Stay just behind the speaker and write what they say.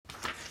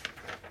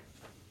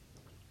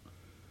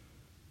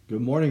Good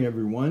morning,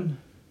 everyone.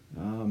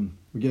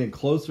 We're getting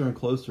closer and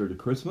closer to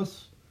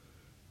Christmas.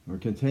 We're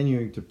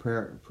continuing to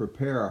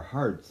prepare our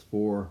hearts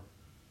for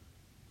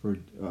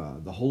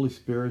the Holy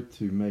Spirit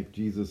to make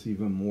Jesus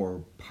even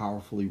more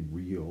powerfully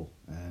real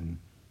and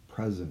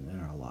present in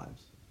our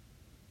lives.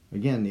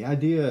 Again, the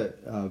idea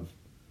of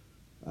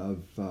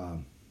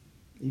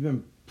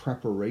even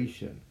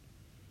preparation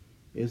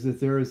is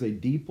that there is a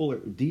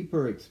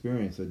deeper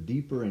experience, a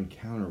deeper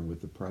encounter with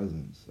the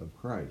presence of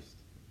Christ.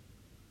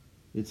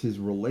 It's his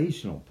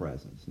relational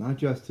presence, not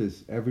just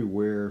his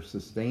everywhere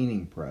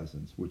sustaining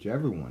presence, which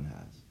everyone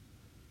has,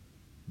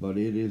 but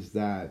it is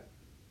that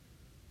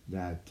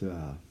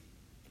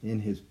in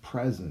his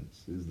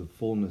presence is the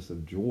fullness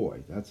of joy.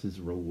 That's his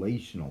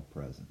relational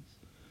presence.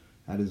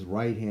 At his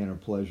right hand are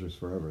pleasures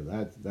forever.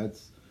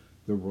 That's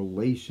the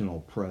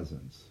relational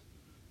presence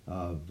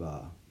of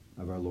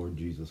our Lord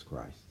Jesus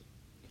Christ.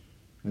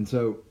 And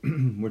so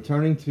we're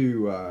turning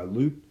to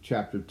Luke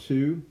chapter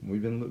 2.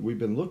 We've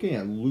been looking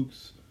at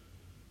Luke's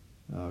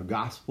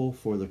gospel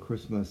for the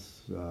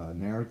Christmas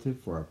narrative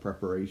for our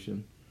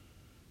preparation.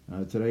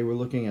 Today we're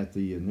looking at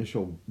the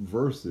initial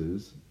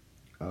verses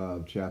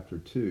of chapter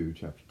 2.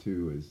 Chapter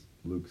 2 is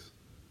Luke's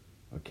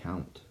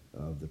account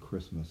of the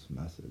Christmas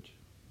message.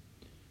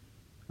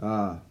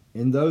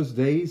 In those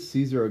days,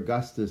 Caesar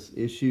Augustus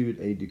issued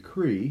a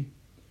decree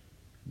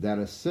that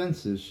a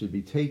census should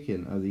be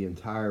taken of the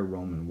entire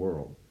Roman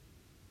world.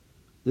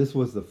 This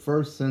was the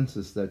first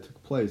census that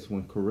took place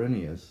when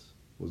Quirinius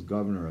was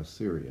governor of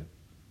Syria.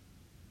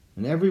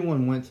 And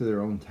everyone went to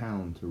their own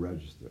town to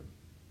register.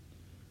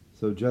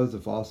 So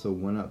Joseph also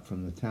went up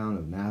from the town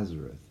of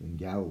Nazareth in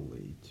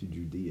Galilee to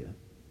Judea,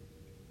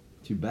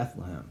 to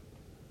Bethlehem,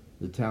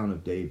 the town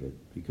of David,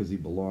 because he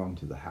belonged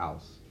to the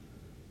house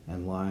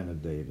and line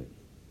of David.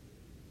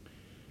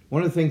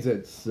 One of the things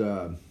that's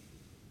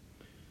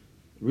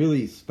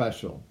really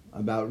special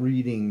about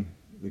reading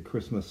the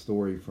Christmas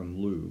story from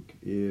Luke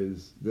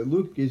is that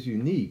Luke is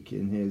unique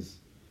in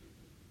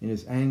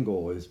his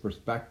angle, his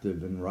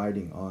perspective in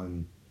writing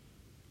on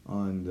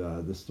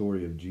the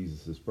story of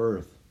Jesus'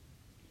 birth.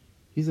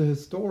 He's a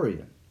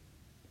historian.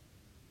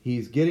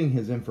 He's getting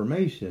his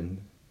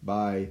information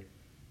by,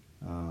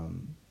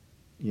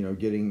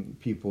 getting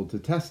people to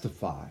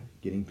testify,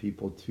 getting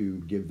people to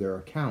give their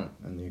account.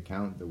 And the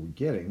account that we're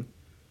getting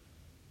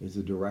is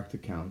a direct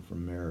account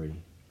from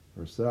Mary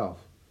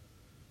herself.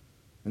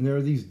 And there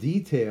are these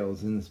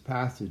details in this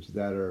passage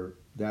that are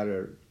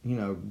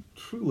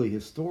truly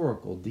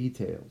historical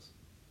details.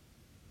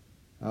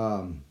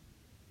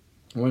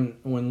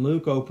 When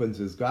Luke opens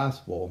his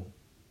gospel,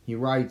 he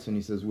writes and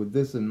he says, "With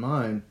this in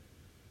mind,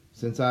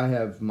 since I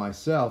have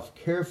myself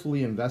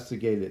carefully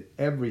investigated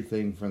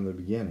everything from the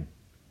beginning,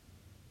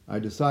 I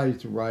decided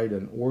to write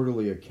an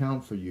orderly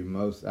account for you,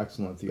 most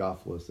excellent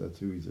Theophilus." That's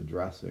who he's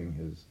addressing,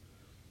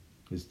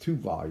 his two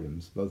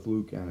volumes, both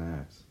Luke and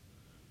Acts,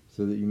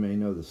 "so that you may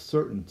know the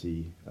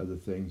certainty of the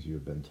things you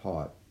have been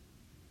taught."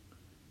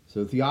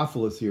 So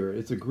Theophilus here,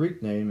 it's a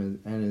Greek name,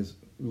 and as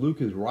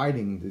Luke is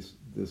writing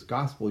this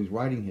gospel, he's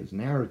writing his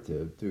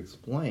narrative to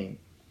explain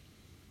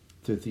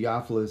to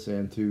Theophilus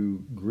and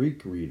to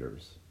Greek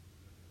readers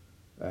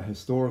a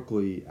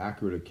historically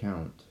accurate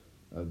account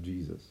of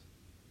Jesus.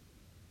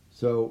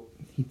 So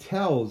he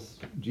tells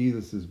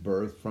Jesus'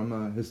 birth from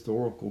a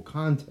historical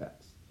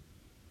context.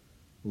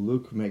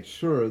 Luke makes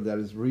sure that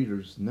his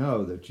readers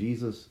know that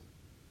Jesus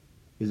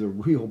is a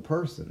real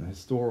person, a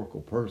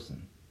historical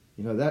person.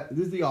 This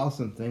is the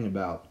awesome thing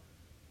about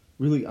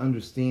really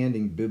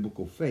understanding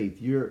biblical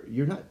faith.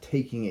 You're not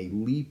taking a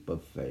leap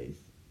of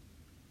faith.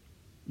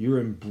 You're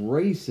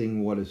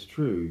embracing what is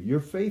true. Your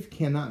faith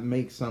cannot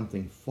make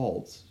something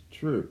false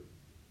true.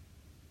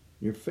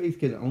 Your faith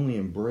can only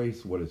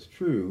embrace what is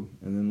true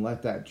and then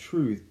let that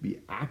truth be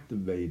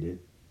activated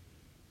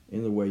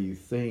in the way you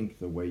think,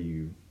 the way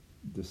you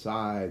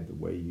decide, the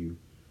way you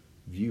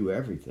view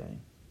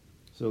everything.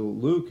 So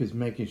Luke is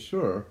making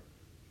sure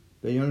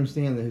that you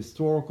understand the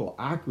historical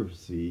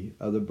accuracy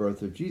of the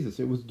birth of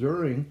Jesus. It was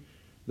during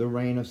the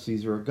reign of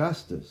Caesar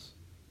Augustus.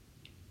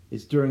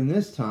 It's during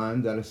this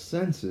time that a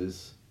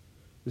census,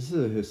 this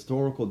is a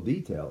historical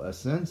detail, a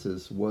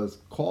census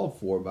was called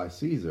for by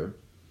Caesar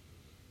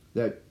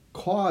that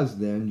caused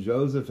then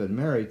Joseph and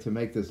Mary to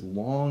make this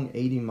long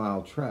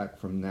 80-mile trek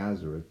from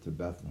Nazareth to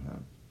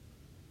Bethlehem.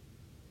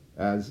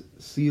 As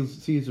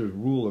Caesar's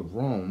rule of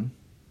Rome,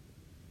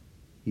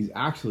 he's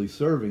actually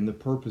serving the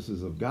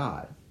purposes of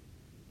God.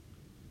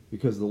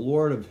 Because the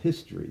Lord of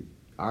history,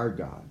 our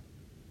God,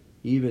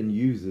 even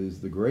uses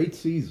the great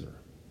Caesar,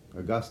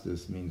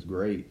 Augustus means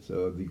great,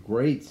 so the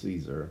great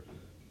Caesar,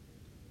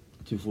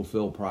 to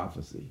fulfill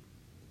prophecy.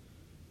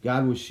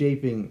 God was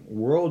shaping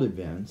world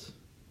events,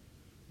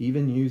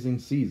 even using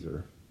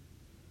Caesar,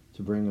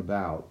 to bring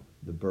about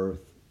the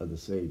birth of the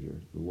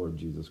Savior, the Lord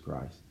Jesus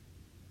Christ.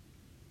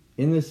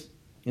 In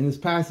this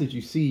passage,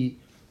 you see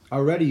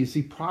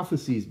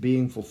prophecies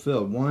being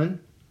fulfilled.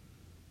 One,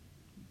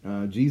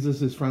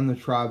 Jesus is from the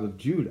tribe of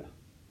Judah.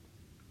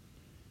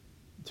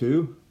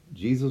 2,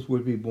 Jesus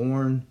would be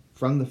born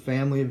from the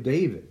family of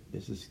David.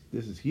 This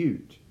is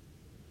huge.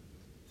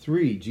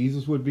 3,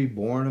 Jesus would be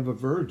born of a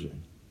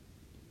virgin.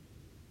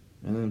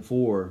 And then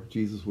 4,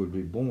 Jesus would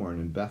be born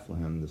in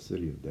Bethlehem, the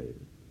city of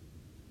David.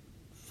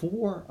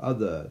 4 of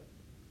the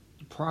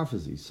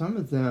prophecies, some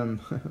of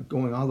them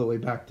going all the way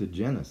back to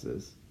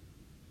Genesis,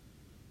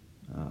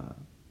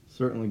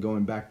 certainly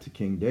going back to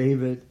King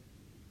David,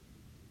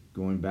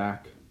 going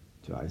back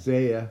to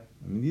Isaiah.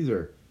 I mean, these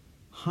are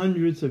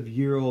hundreds of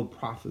year-old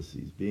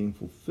prophecies being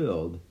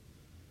fulfilled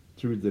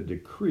through the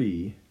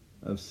decree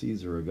of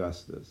Caesar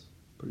Augustus.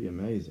 Pretty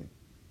amazing.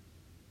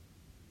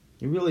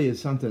 It really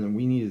is something that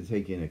we need to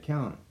take into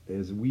account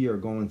as we are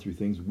going through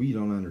things we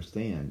don't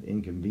understand,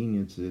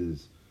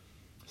 inconveniences,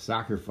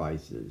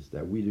 sacrifices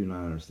that we do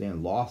not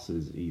understand,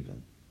 losses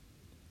even.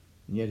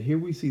 And yet here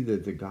we see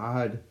that the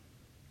God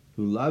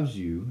who loves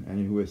you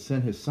and who has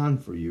sent his Son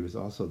for you is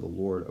also the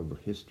Lord over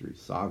history,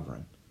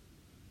 sovereign.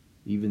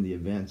 Even the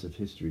events of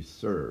history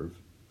serve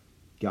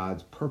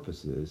God's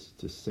purposes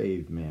to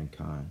save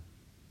mankind.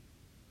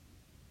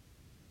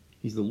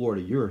 He's the Lord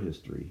of your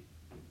history,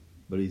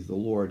 but he's the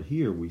Lord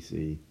here, we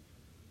see,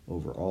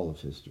 over all of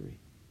history.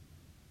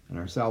 And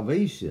our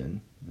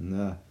salvation, and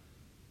the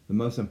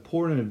most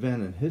important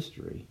event in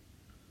history,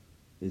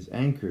 is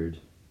anchored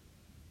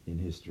in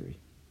history.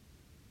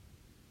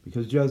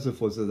 Because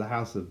Joseph was of the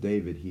house of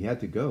David, he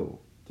had to go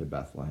to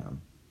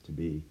Bethlehem to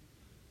be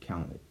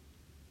counted.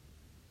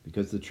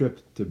 Because the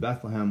trip to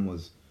Bethlehem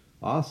was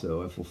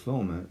also a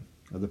fulfillment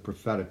of the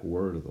prophetic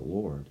word of the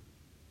Lord.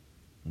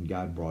 And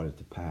God brought it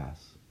to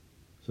pass.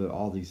 So that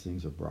all these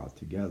things are brought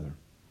together.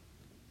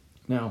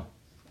 Now,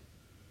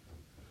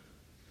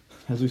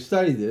 as we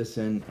study this,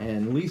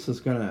 and Lisa's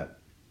going to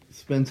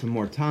spend some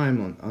more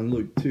time on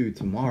Luke 2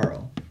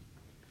 tomorrow,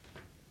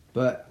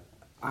 but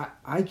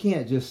I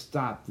can't just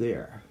stop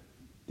there.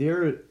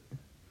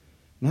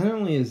 Not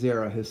only is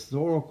there a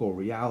historical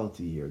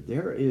reality here,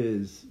 there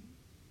is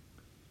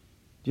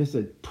just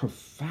a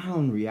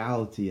profound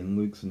reality in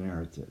Luke's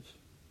narrative.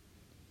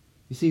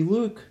 You see,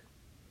 Luke,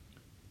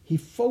 he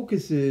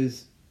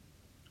focuses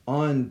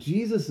on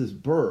Jesus'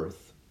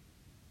 birth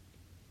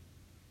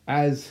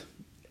as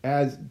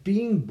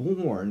being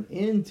born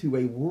into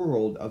a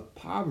world of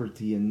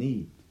poverty and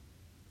need.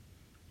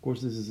 Of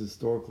course, this is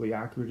historically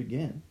accurate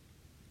again.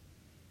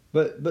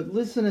 But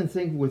listen and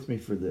think with me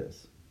for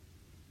this.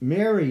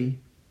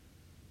 Mary,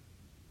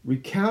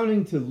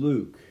 recounting to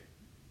Luke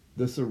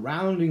the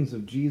surroundings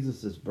of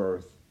Jesus'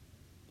 birth,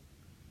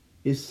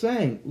 is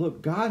saying,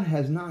 look, God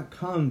has not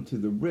come to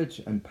the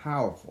rich and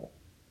powerful.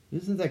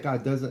 It isn't that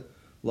God doesn't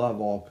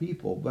love all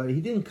people, but he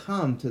didn't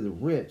come to the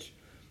rich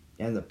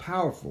and the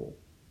powerful.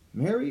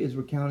 Mary is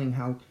recounting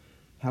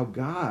how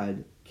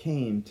God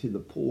came to the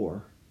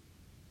poor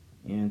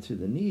and to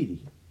the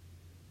needy.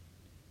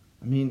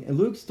 I mean,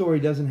 Luke's story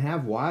doesn't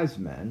have wise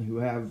men who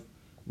have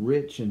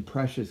rich and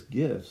precious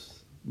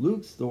gifts.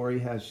 Luke's story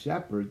has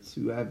shepherds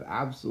who have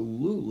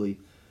absolutely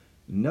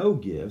no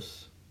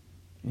gifts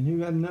and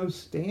who have no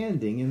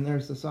standing in their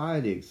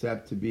society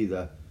except to be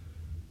the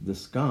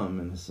scum,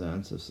 in a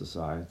sense, of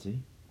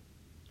society.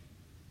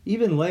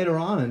 Even later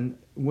on,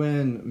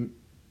 when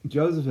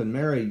Joseph and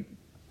Mary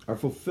are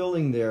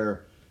fulfilling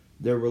their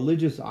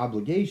religious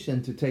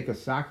obligation to take a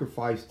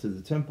sacrifice to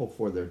the temple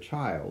for their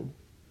child,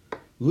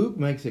 Luke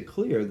makes it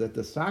clear that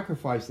the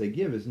sacrifice they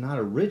give is not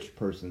a rich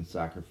person's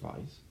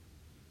sacrifice,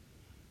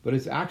 but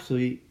it's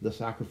actually the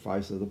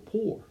sacrifice of the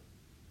poor,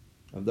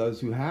 of those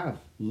who have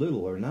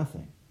little or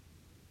nothing.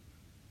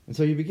 And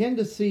so you begin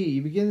to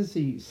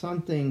see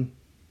something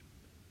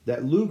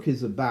that Luke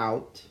is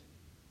about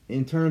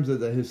in terms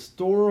of the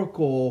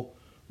historical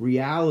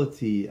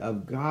reality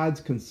of God's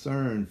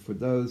concern for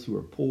those who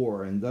are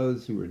poor and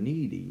those who are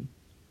needy.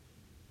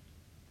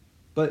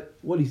 But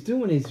what he's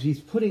doing is he's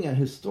putting a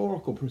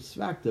historical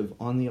perspective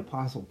on the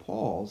Apostle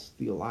Paul's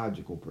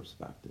theological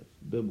perspective,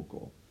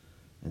 biblical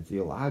and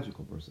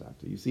theological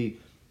perspective. You see,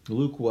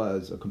 Luke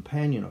was a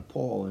companion of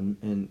Paul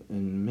in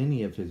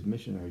many of his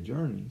missionary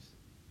journeys.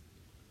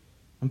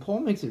 And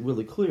Paul makes it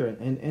really clear,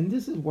 and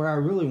this is where I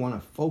really want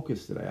to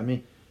focus today. I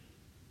mean,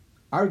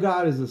 our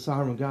God is a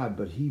sovereign God,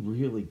 but he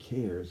really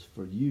cares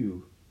for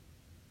you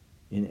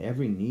in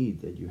every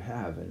need that you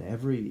have, in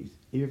every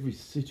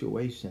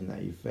situation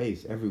that you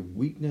face, every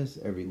weakness,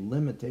 every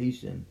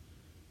limitation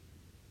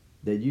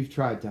that you've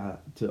tried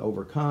to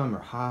overcome or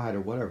hide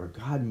or whatever.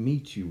 God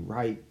meets you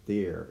right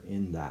there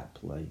in that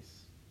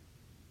place.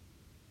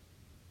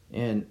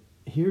 And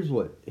here's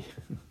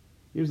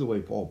the way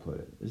Paul put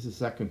it. This is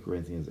 2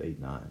 Corinthians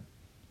 8:9.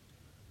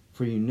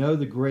 For you know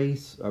the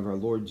grace of our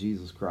Lord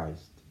Jesus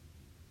Christ,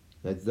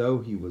 that though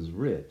he was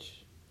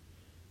rich,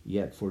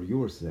 yet for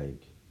your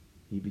sake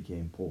he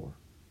became poor,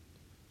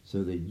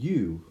 so that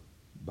you,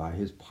 by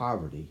his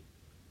poverty,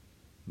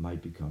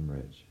 might become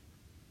rich.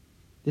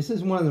 This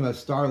is one of the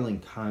most startling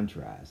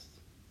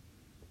contrasts.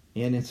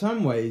 And in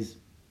some ways,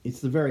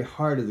 it's the very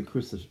heart of the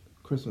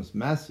Christmas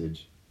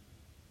message.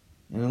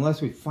 And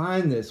unless we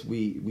find this,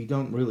 we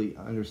don't really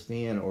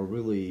understand or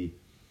really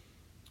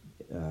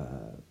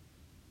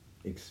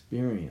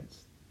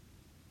experience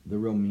the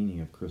real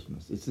meaning of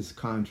Christmas. It's this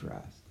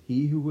contrast.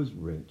 He who was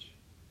rich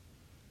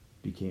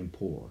became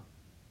poor,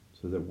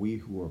 so that we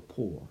who are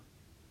poor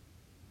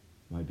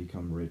might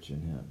become rich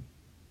in him.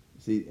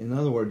 See, in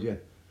other words,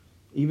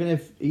 even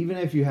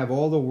if you have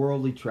all the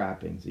worldly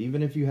trappings,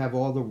 even if you have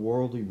all the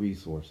worldly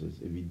resources,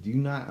 if you do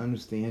not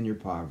understand your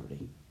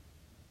poverty,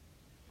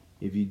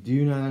 if you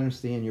do not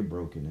understand your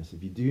brokenness,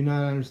 if you do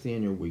not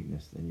understand your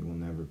weakness, then you will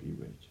never be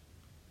rich.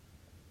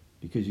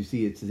 Because you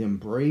see, it's the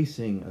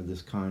embracing of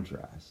this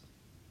contrast.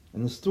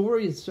 And the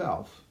story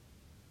itself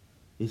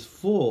is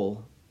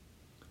full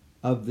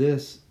of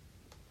this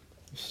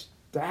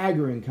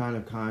staggering kind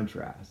of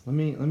contrast. Let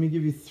me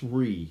give you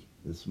 3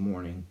 this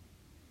morning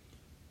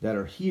that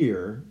are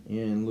here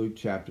in Luke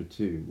chapter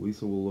 2.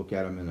 Lisa will look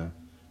at them in a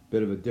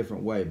bit of a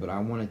different way, but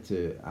I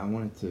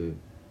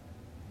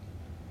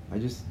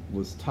just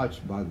was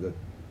touched by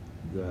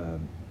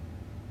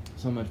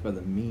so much by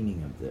the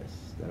meaning of this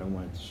that I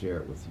wanted to share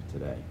it with you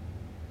today.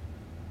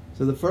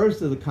 So the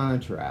first of the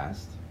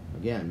contrast,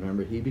 again,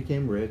 remember, he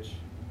became rich.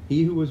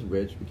 He who was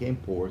rich became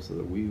poor, so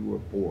that we who are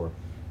poor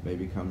may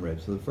become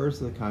rich. So the first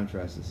of the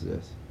contrast is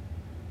this.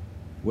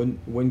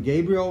 When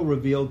Gabriel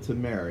revealed to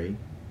Mary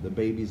the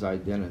baby's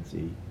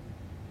identity,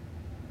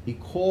 he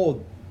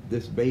called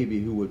this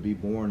baby who would be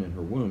born in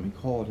her womb, he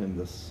called him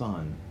the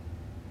Son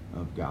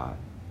of God.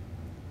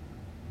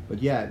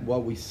 But yet,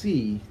 what we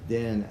see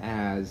then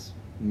as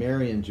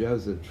Mary and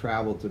Joseph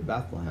travel to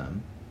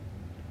Bethlehem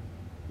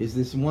is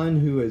this one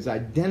who is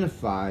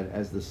identified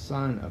as the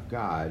Son of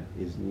God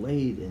is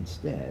laid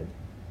instead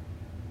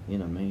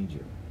in a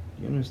manger.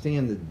 You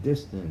understand the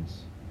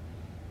distance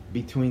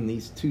between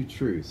these two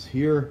truths.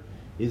 Here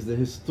is the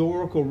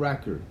historical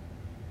record.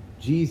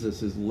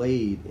 Jesus is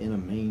laid in a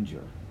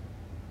manger.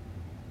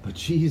 But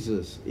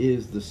Jesus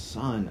is the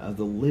Son of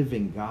the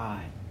living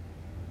God.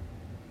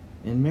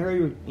 And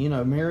Mary,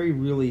 Mary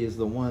really is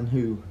the one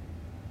who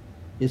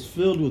is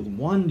filled with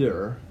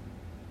wonder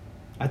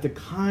at the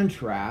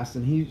contrast,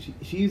 and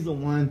she's the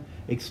one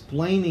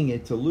explaining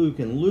it to Luke,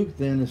 and Luke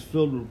then is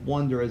filled with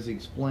wonder as he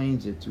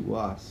explains it to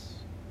us.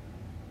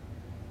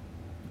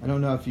 I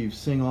don't know if you've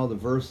sung all the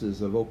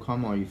verses of "O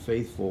Come All You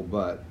Faithful,"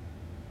 but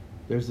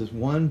there's this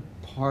one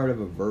part of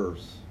a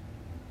verse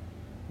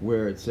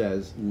where it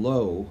says,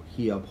 "Lo,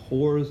 he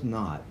abhors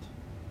not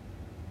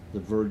the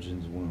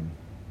virgin's womb."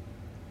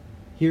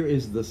 Here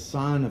is the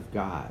Son of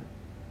God,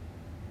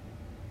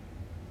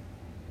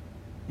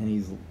 and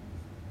he's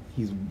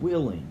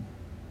willing.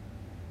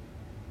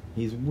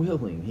 He's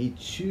willing. He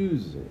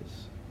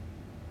chooses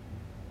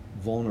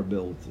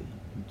vulnerability.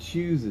 He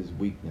chooses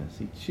weakness.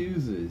 He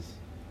chooses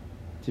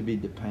to be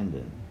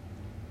dependent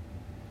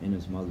in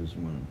his mother's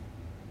womb.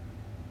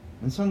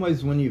 In some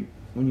ways, when you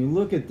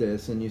look at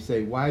this and you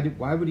say, why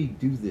would he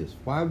do this?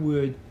 Why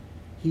would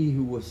he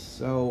who was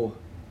so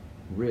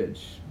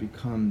rich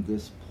become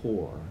this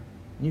poor?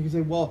 And you can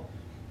say, well,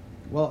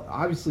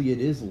 obviously it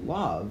is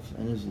love,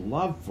 and his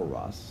love for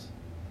us.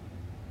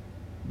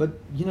 But,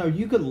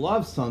 you could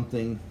love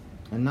something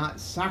and not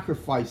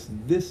sacrifice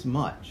this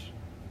much.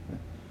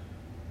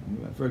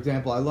 For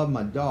example, I love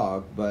my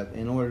dog, but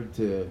in order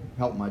to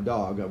help my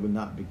dog, I would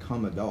not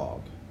become a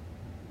dog.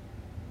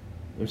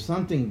 There's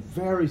something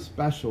very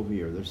special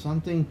here. There's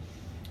something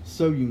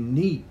so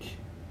unique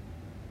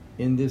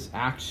in this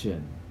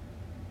action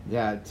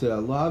that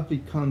love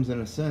becomes, in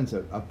a sense,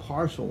 a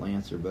partial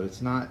answer, but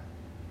it's not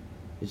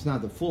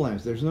the full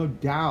answer. There's no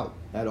doubt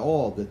at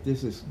all that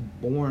this is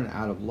born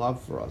out of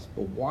love for us.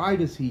 But why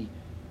does he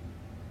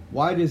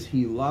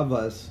love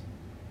us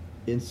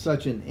in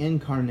such an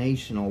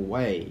incarnational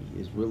way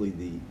is really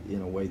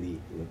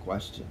the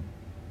question.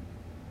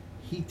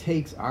 He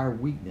takes our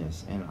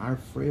weakness and our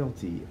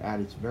frailty at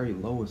its very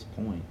lowest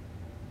point.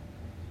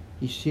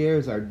 He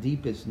shares our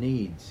deepest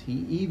needs.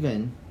 He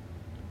even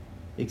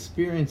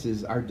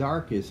experiences our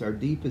darkest, our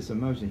deepest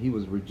emotion. He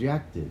was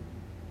rejected.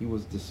 He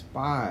was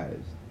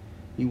despised.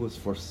 He was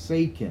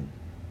forsaken.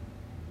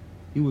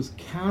 He was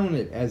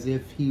counted as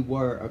if he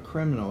were a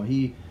criminal.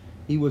 He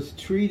was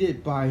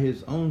treated by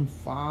his own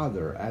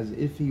father as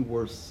if he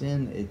were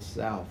sin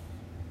itself.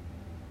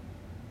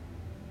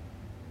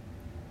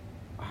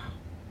 Wow.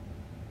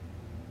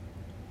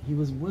 He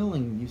was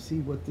willing, you see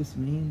what this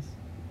means?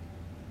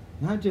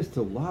 Not just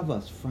to love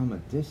us from a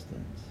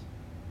distance.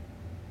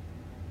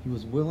 He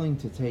was willing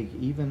to take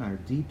even our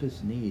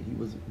deepest need. He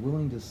was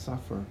willing to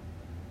suffer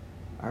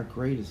our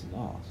greatest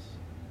loss.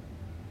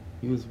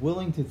 He was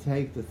willing to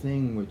take the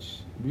thing which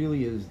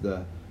really is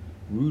the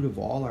root of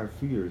all our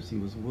fears. He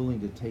was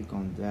willing to take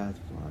on death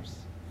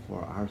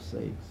for our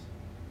sakes.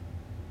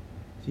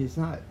 See,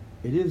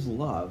 it is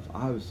love,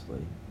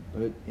 obviously,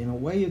 but in a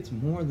way it's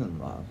more than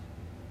love,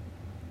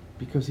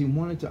 because he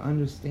wanted to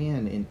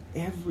understand in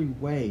every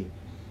way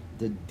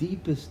the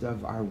deepest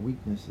of our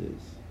weaknesses.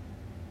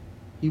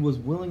 He was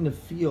willing to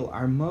feel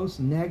our most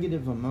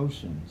negative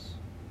emotions,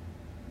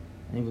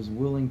 and he was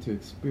willing to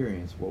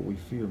experience what we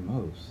fear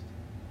most.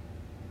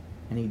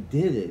 And he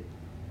did it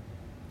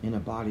in a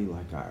body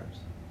like ours.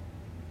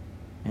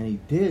 And he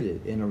did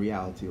it in a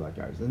reality like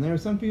ours. And there are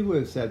some people who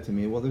have said to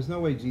me, well, there's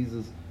no way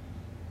Jesus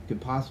could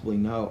possibly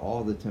know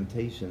all the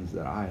temptations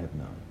that I have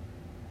known.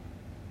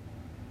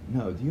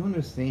 No, do you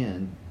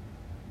understand?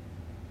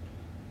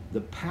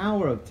 The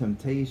power of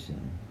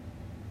temptation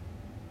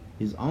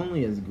is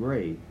only as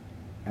great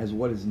as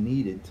what is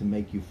needed to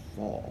make you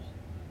fall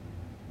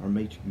or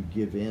make you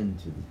give in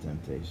to the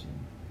temptation.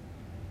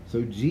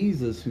 So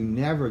Jesus, who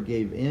never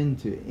gave in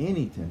to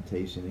any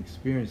temptation,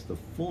 experienced the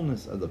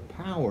fullness of the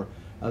power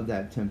of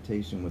that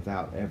temptation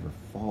without ever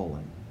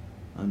falling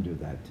under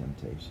that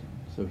temptation.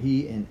 So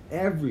he, in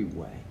every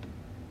way,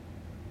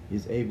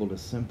 is able to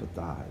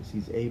sympathize.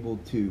 He's able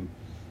to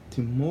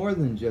more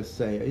than just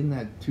say, isn't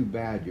that too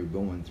bad you're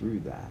going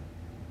through that?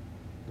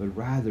 But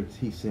rather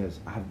he says,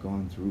 I've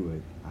gone through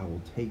it. I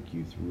will take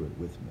you through it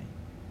with me.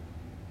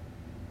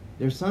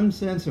 There's some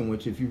sense in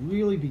which, if you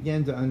really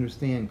begin to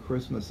understand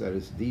Christmas at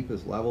its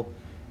deepest level,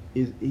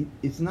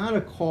 it's not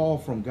a call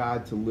from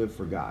God to live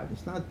for God.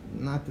 It's not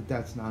that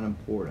that's not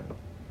important.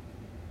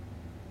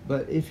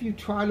 But if you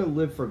try to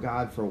live for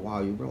God for a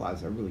while, you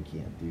realize I really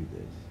can't do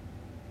this.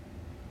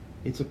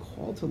 It's a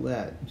call to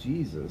let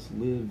Jesus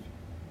live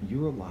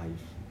your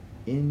life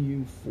in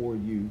you, for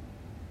you,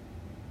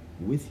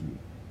 with you.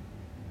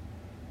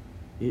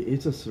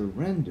 It's a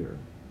surrender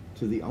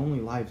to the only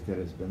life that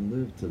has been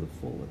lived to the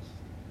fullest.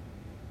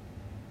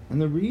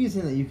 And the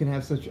reason that you can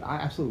have such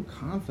absolute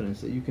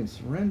confidence that you can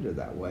surrender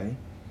that way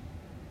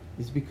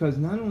is because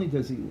not only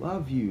does he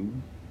love you,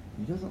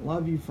 he doesn't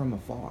love you from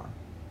afar.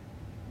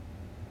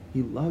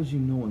 He loves you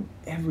knowing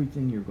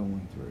everything you're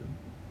going through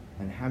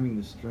and having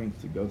the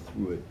strength to go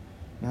through it,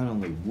 not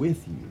only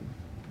with you,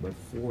 but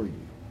for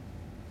you.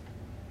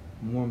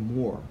 More and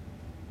more,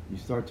 you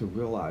start to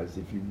realize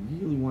if you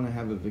really want to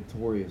have a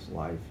victorious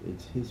life,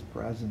 it's his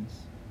presence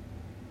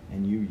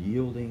and you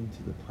yielding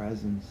to the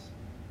presence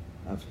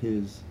of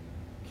his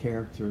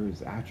character,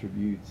 his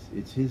attributes.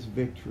 It's his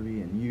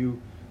victory and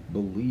you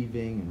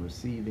believing and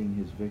receiving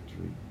his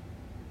victory.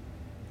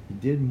 He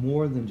did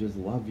more than just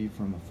love you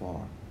from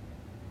afar.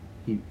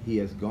 He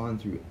has gone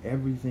through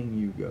everything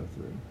you go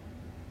through,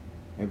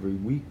 every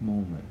weak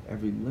moment,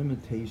 every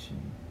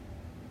limitation.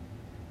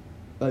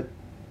 But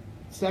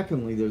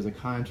secondly, there's a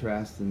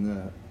contrast in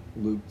the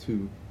Luke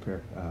 2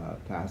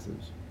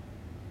 passage.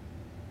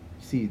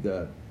 See,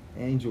 the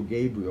angel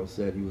Gabriel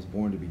said he was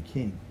born to be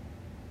king.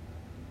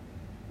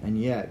 And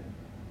yet,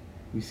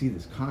 we see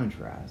this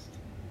contrast.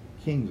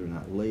 Kings are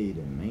not laid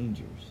in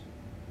mangers.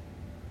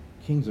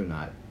 Kings are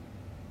not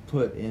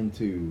put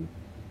into,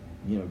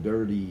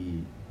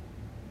 dirty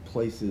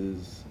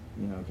places,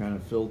 kind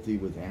of filthy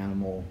with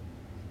animal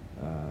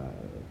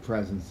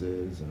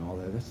presences and all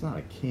that. That's not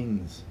a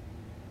king's.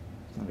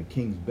 It's not a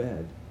king's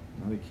bed,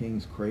 not a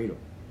king's cradle.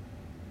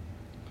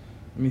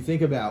 I mean,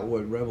 think about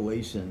what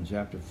Revelation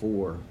chapter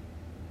 4,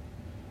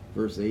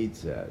 verse 8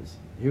 says.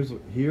 Here's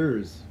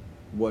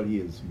what he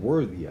is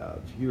worthy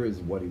of. Here is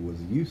what he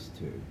was used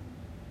to. It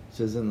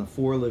says, and the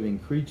 4 living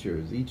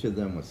creatures, each of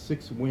them with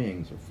 6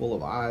 wings, are full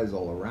of eyes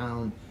all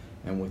around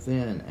and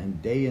within,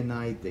 and day and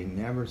night they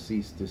never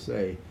cease to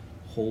say,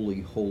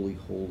 holy, holy,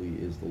 holy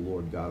is the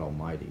Lord God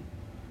Almighty,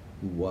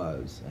 who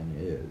was and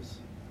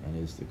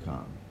is to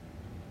come.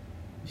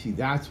 You see,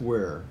 that's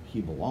where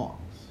he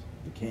belongs,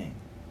 the king.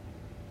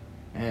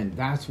 And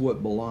that's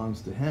what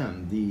belongs to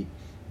him,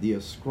 the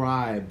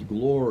ascribed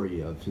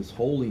glory of his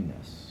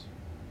holiness.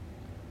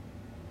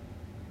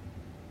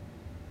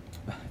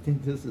 I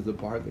think this is the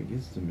part that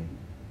gets to me.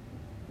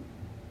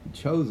 He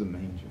chose a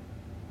manger.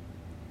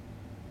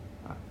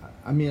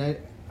 I mean,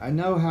 I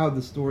know how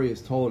the story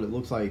is told. It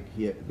looks like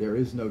there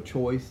is no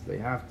choice. You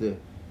have to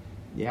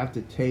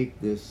take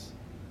this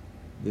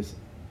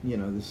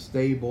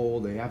stable.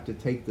 They have to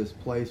take this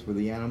place where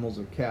the animals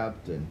are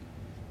kept, and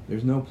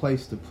there's no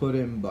place to put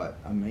him but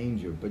a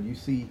manger. But you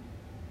see,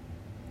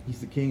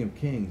 he's the King of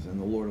Kings and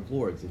the Lord of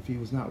Lords. If he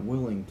was not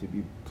willing to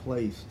be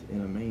placed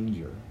in a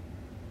manger,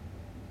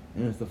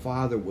 and if the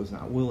Father was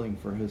not willing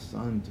for his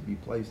Son to be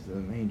placed in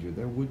a manger,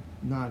 there would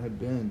not have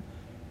been,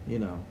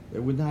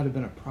 there would not have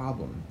been a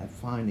problem at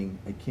finding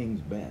a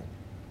king's bed.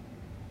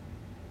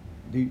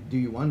 Do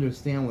you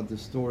understand what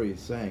this story is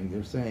saying?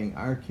 They're saying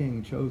our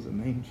king chose a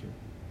manger.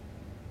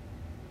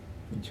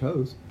 He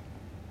chose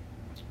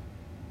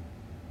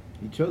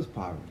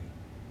poverty.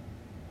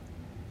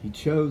 He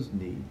chose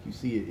need. You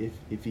see,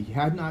 if he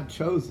had not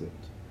chose it,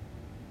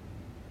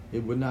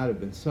 it would not have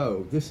been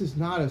so. This is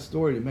not a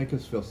story to make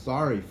us feel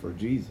sorry for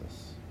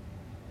Jesus.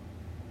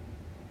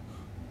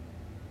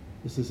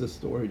 This is a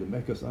story to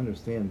make us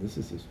understand this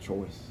is his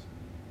choice.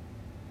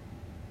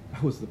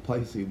 That was the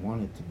place he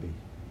wanted to be.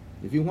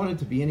 If he wanted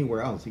to be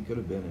anywhere else, he could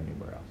have been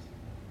anywhere else.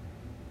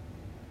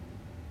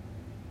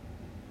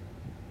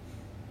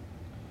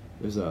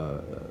 There's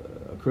a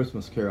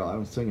Christmas carol. I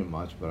don't sing it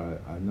much,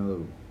 but I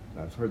know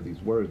I've heard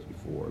these words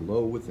before.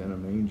 Lo, within a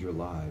manger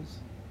lies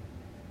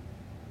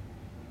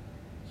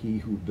he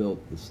who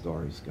built the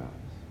starry skies.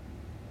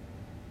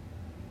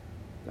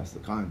 That's the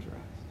contrast.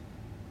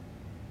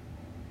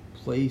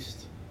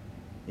 Placed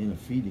in a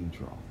feeding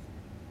trough.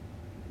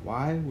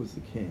 Why was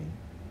the king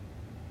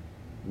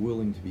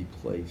willing to be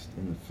placed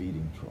in the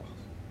feeding trough?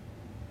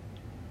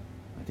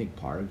 I think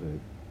part of it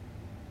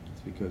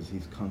is because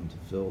he's come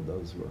to fill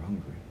those who are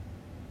hungry.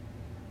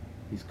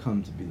 He's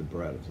come to be the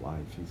bread of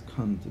life. He's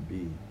come to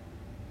be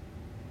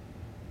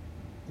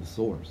the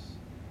source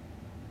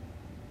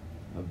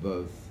of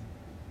both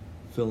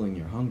filling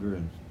your hunger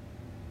and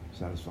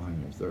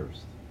satisfying your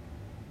thirst.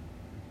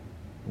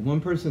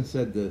 One person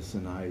said this,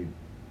 and I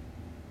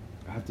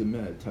have to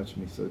admit it touched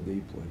me so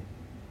deeply.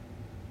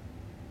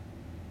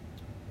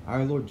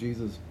 Our Lord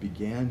Jesus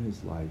began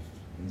his life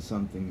in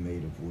something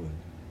made of wood.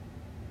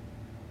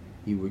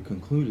 He would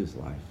conclude his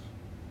life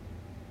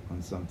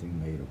on something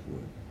made of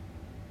wood.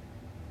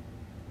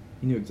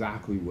 He knew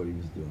exactly what he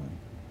was doing.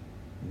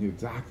 He knew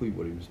exactly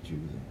what he was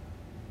choosing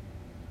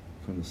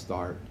from the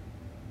start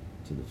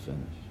to the finish.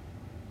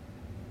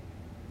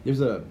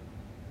 There's a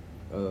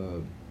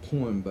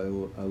poem by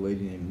a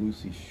lady named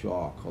Lucy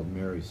Shaw called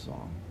Mary's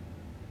Song.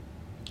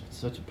 It's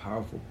such a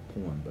powerful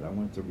poem, but I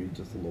wanted to read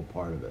just a little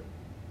part of it.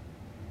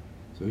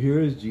 So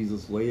here is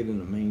Jesus laid in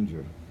a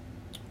manger,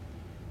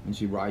 and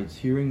she writes,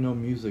 hearing no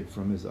music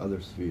from his other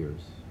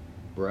spheres,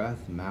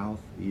 breath,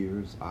 mouth,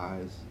 ears,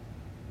 eyes,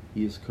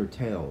 he is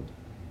curtailed,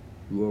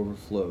 who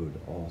overflowed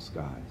all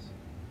skies,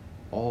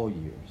 all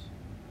years.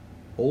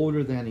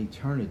 Older than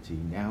eternity,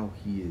 now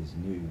he is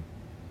new.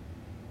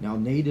 Now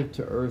native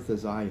to earth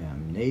as I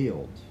am,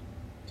 nailed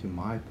to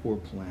my poor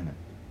planet,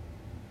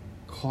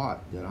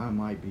 caught that I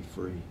might be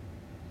free.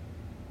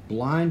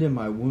 Blind in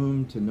my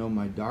womb to know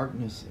my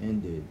darkness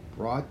ended,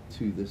 brought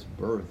to this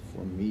birth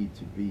for me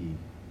to be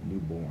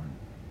newborn,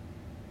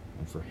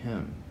 and for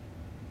him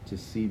to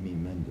see me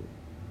mended,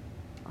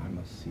 I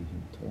must see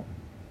him torn.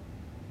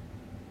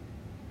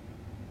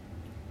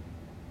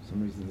 For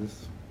some reason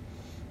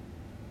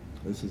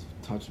this has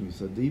touched me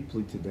so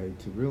deeply today,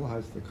 to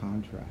realize the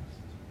contrast.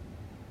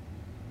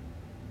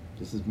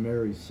 This is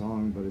Mary's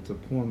Song, but it's a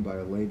poem by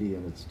a lady,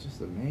 and it's just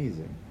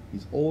amazing.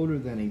 He's older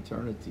than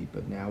eternity,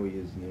 but now he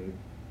is new.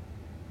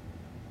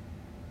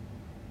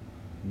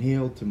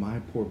 Nailed to my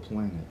poor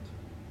planet,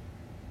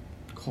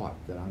 caught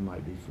that I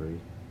might be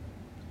free.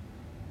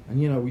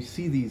 And we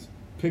see these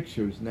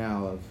pictures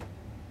now of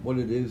what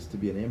it is to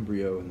be an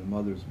embryo in the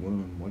mother's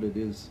womb, what it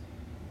is,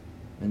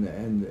 and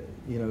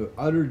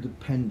utter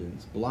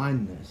dependence,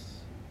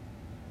 blindness,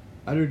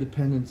 utter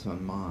dependence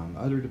on mom,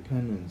 utter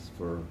dependence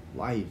for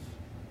life.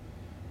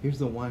 Here's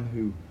the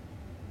one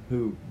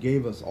who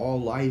gave us all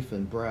life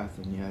and breath,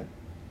 and yet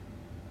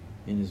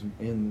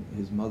in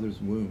his mother's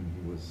womb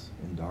he was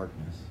in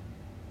darkness.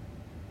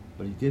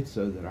 But he did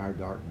so that our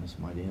darkness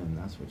might end.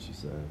 That's what she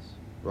says.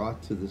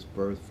 Brought to this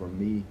birth for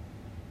me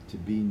to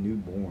be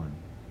newborn,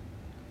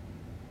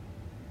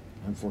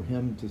 and for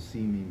him to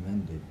see me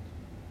mended.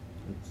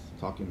 It's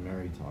talking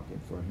Mary talking.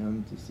 For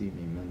him to see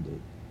me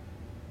mended,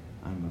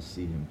 I must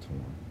see him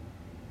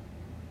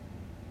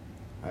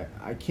torn.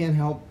 I can't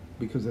help,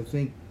 because I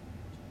think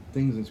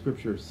things in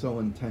Scripture are so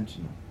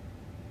intentional.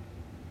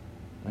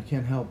 I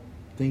can't help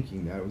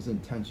thinking that it was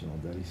intentional,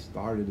 that he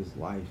started his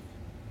life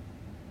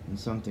in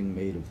something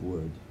made of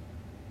wood.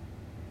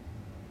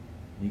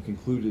 He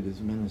concluded his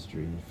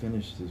ministry and he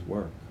finished his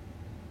work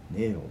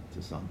nailed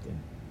to something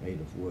made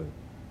of wood.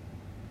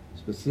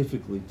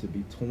 Specifically, to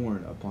be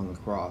torn upon the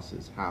cross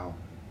is how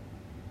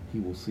he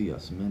will see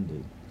us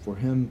mended. For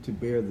him to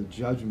bear the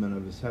judgment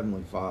of his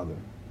heavenly Father.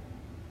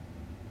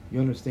 You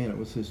understand, it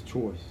was his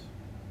choice.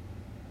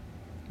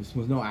 This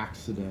was no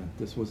accident.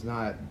 This was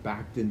not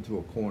backed into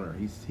a corner.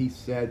 He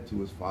said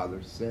to his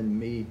Father, send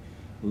me,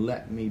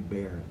 let me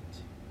bear it.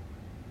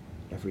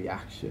 Every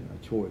action,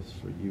 a choice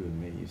for you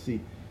and me. You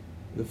see,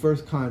 the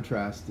first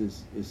contrast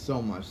is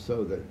so much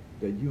so that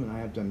you and I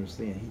have to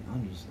understand, he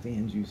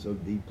understands you so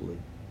deeply,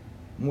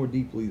 more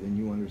deeply than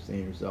you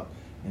understand yourself.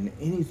 And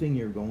anything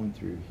you're going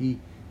through, he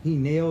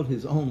nailed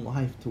his own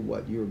life to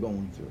what you're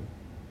going through.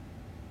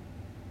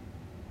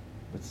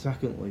 But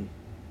secondly,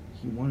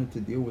 he wanted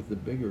to deal with the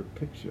bigger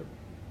picture,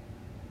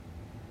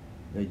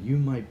 that you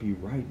might be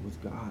right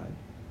with God,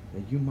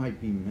 that you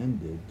might be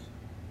mended.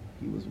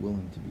 He was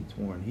willing to be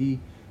torn. He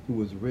who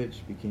was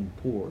rich became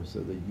poor, so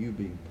that you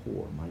being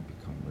poor might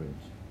become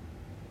rich.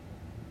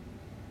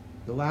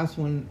 The last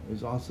one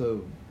is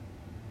also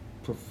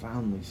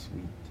profoundly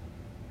sweet.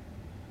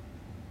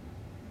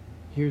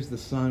 Here's the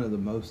Son of the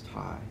Most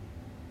High,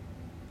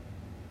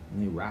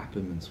 and they wrap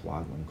him in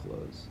swaddling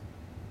clothes.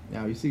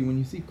 Now, you see, when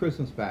you see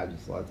Christmas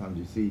pageants, a lot of times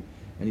you see,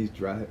 and he's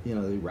dressed, they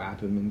wrap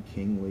him in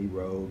kingly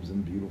robes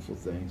and beautiful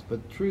things.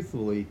 But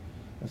truthfully,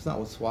 that's not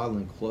what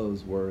swaddling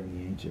clothes were in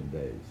the ancient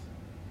days.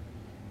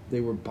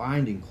 They were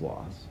binding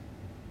cloths.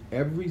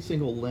 Every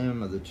single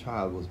limb of the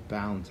child was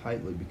bound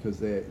tightly, because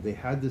they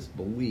had this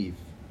belief,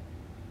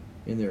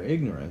 in their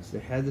ignorance, they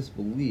had this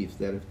belief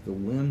that if the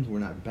limbs were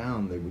not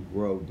bound, they would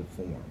grow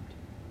deformed.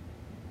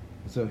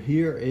 So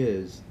here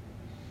is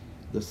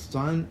the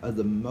Son of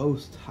the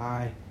Most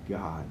High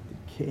God,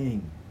 the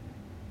King,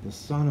 the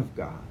Son of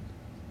God.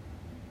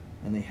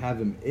 And they have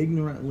him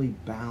ignorantly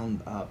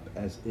bound up,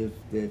 as if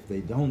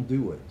they don't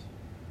do it,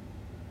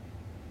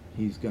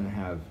 he's going to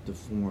have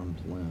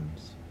deformed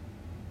limbs.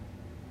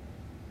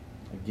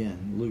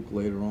 Again, Luke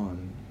later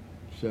on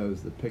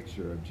shows the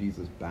picture of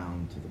Jesus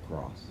bound to the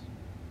cross.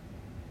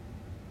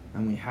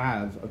 And we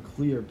have a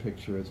clear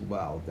picture as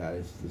well that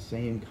it's the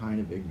same kind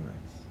of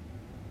ignorance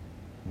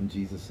when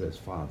Jesus says,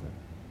 Father,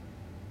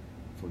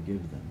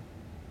 forgive them,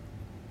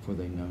 for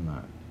they know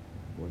not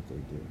what they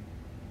do.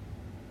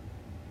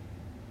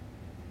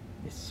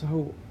 It's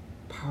so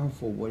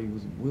powerful what he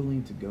was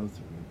willing to go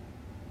through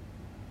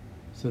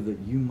so that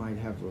you might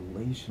have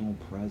relational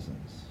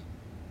presence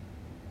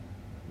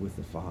with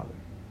the Father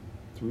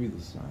through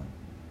the Son,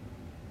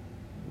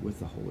 with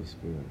the Holy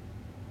Spirit.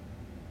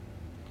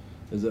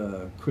 There's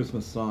a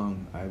Christmas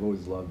song I've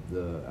always loved.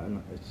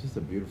 It's just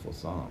a beautiful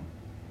song.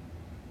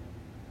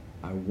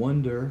 I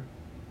wonder,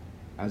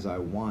 as I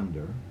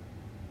wander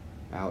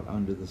out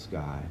under the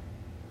sky,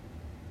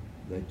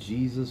 that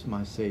Jesus,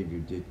 my Savior,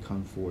 did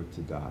come forth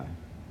to die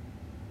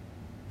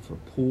for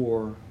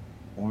poor,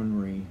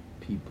 ornery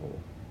people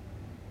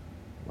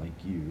like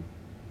you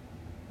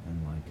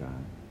and like I.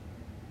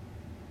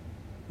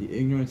 The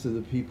ignorance of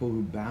the people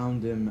who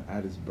bound him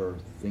at his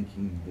birth,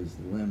 thinking his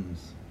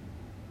limbs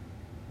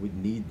would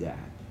need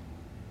that.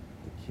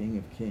 The King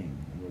of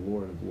Kings and the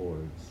Lord of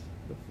Lords,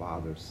 the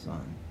Father's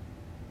Son.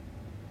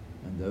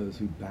 And those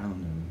who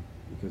bound him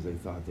because they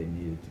thought they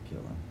needed to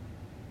kill him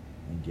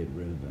and get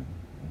rid of him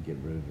and get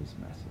rid of his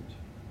message.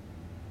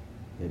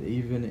 That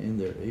even in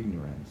their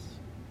ignorance,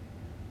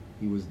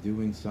 he was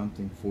doing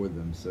something for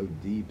them so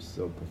deep,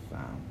 so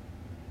profound.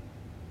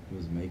 He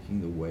was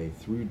making the way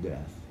through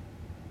death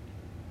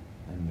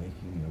and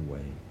making the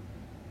way,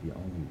 the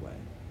only way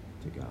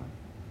to God.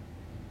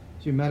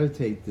 As you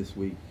meditate this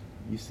week,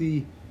 you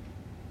see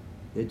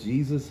that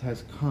Jesus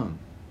has come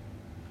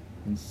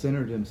and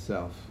centered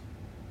himself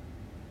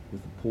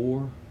with the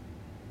poor,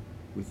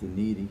 with the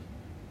needy.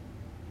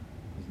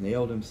 He's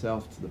nailed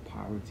himself to the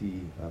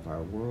poverty of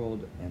our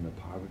world and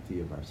the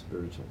poverty of our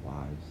spiritual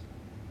lives.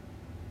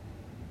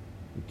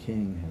 The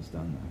King has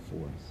done that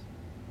for us.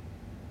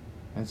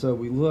 And so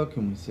we look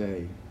and we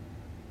say,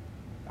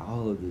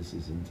 all of this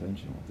is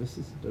intentional. This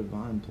is a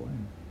divine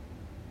plan.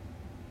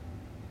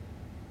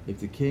 If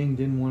the King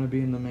didn't want to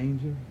be in the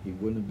manger, he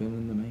wouldn't have been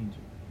in the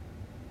manger.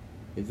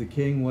 If the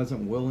King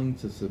wasn't willing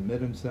to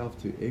submit himself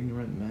to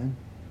ignorant men,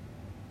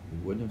 he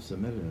wouldn't have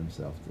submitted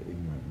himself to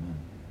ignorant men.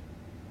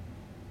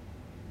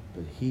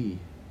 But he,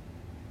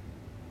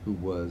 who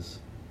was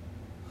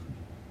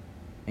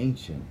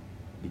ancient,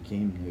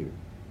 became new.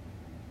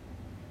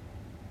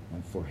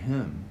 And for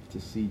him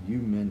to see you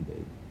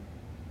mended,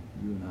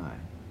 you and I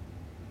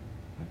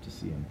have to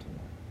see him torn.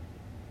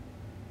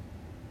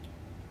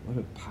 What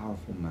a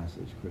powerful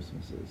message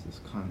Christmas is, this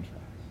contrast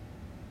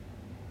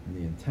and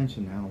the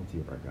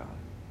intentionality of our God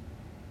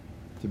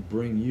to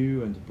bring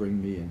you and to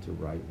bring me into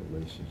right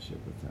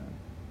relationship with him.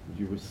 Would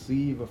you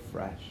receive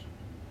afresh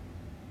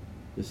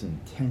this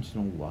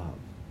intentional love,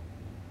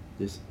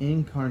 this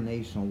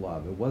incarnational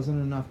love? It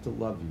wasn't enough to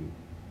love you.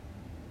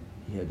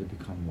 He had to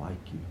become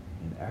like you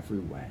in every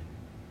way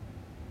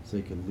so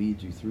he could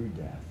lead you through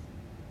death,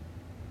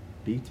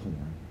 be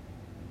torn,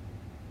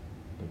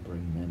 but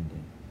bring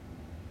mending.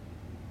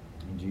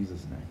 In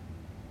Jesus' name,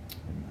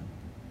 amen.